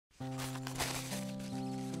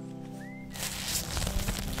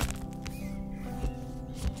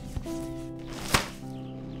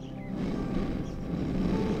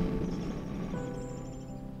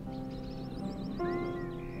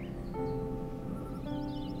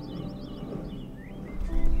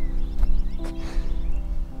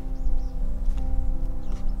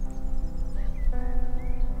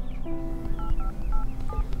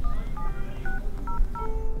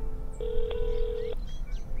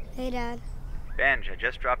Hey, Dad. Benj, I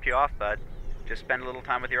just dropped you off, bud. Just spend a little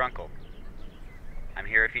time with your uncle. I'm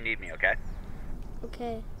here if you need me, okay?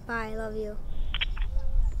 Okay, bye. Love you.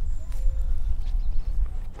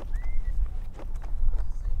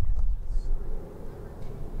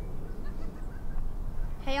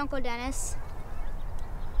 Hey, Uncle Dennis.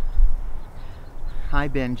 Hi,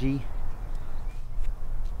 Benji.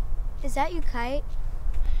 Is that your kite?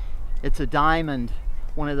 It's a diamond,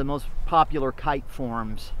 one of the most popular kite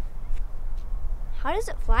forms. How does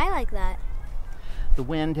it fly like that? The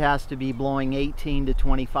wind has to be blowing 18 to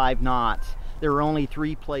 25 knots. There are only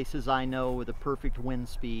 3 places I know with a perfect wind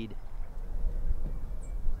speed.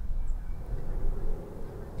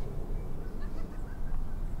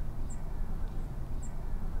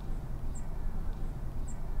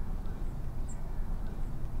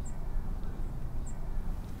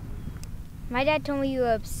 My dad told me you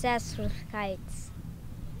were obsessed with kites.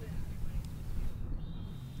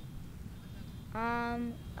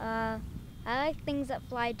 I like things that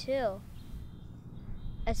fly too.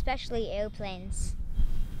 Especially airplanes.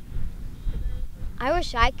 I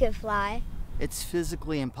wish I could fly. It's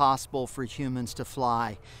physically impossible for humans to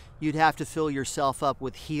fly. You'd have to fill yourself up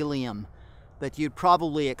with helium, but you'd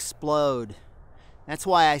probably explode. That's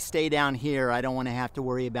why I stay down here. I don't want to have to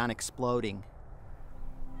worry about exploding.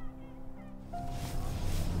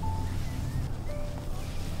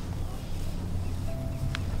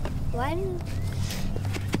 Why do...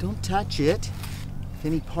 Don't touch it. If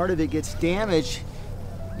any part of it gets damaged,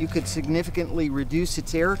 you could significantly reduce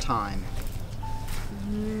its airtime.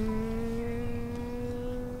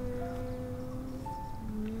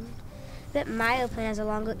 But my airplane has a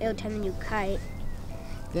longer airtime than your kite.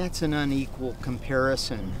 That's an unequal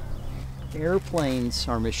comparison. Airplanes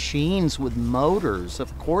are machines with motors.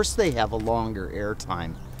 Of course they have a longer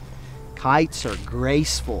airtime. Kites are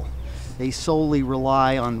graceful. They solely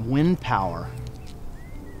rely on wind power.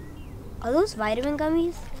 Are those vitamin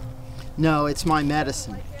gummies? No, it's my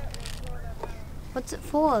medicine. What's it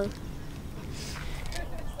for?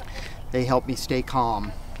 They help me stay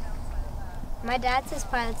calm. My dad says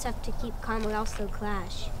pilots have to keep calm or else they'll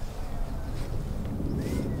crash.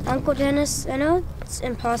 Uncle Dennis, I know it's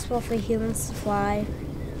impossible for humans to fly,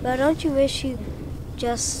 but don't you wish you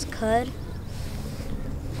just could?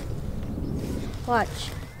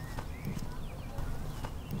 Watch.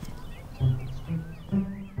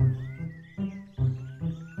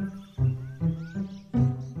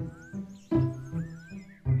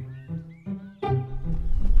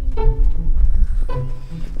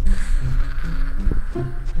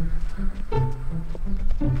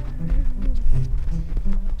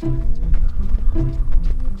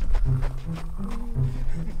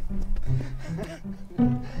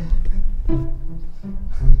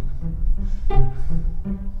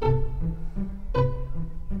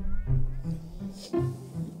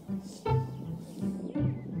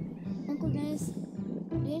 Uncle Dennis,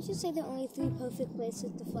 didn't you say there are only 3 perfect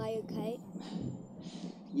places to fly your kite?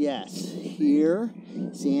 Yes, here,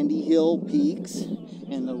 Sandy Hill Peaks,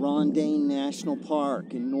 and the Rondane National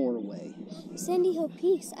Park in Norway. Sandy Hill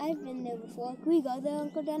Peaks, I've been there before. Can we go there,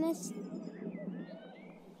 Uncle Dennis?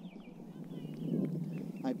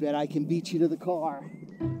 I bet I can beat you to the car.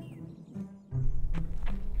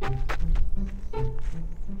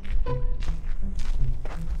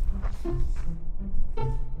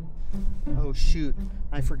 Oh shoot,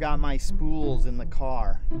 I forgot my spools in the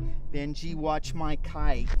car. Benji, watch my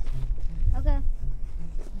kite. Okay.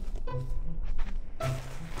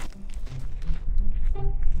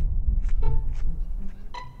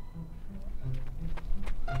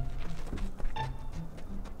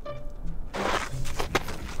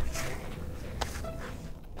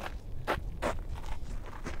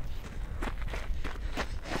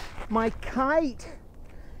 My kite!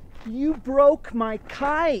 You broke my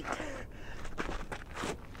kite!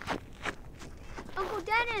 Uncle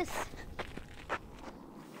Dennis!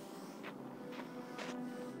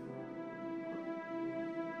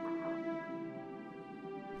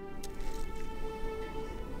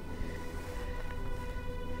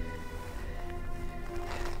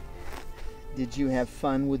 Did you have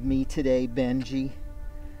fun with me today, Benji?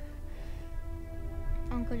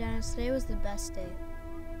 Uncle Dennis, today was the best day.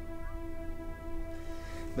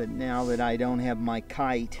 But now that I don't have my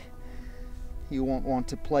kite, you won't want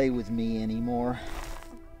to play with me anymore.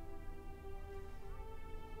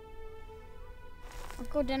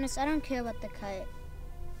 Uncle Dennis, I don't care about the kite.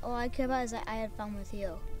 All I care about is that I had fun with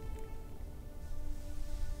you.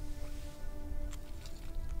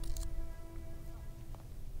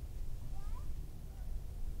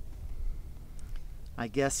 I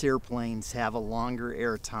guess airplanes have a longer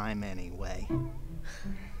airtime anyway.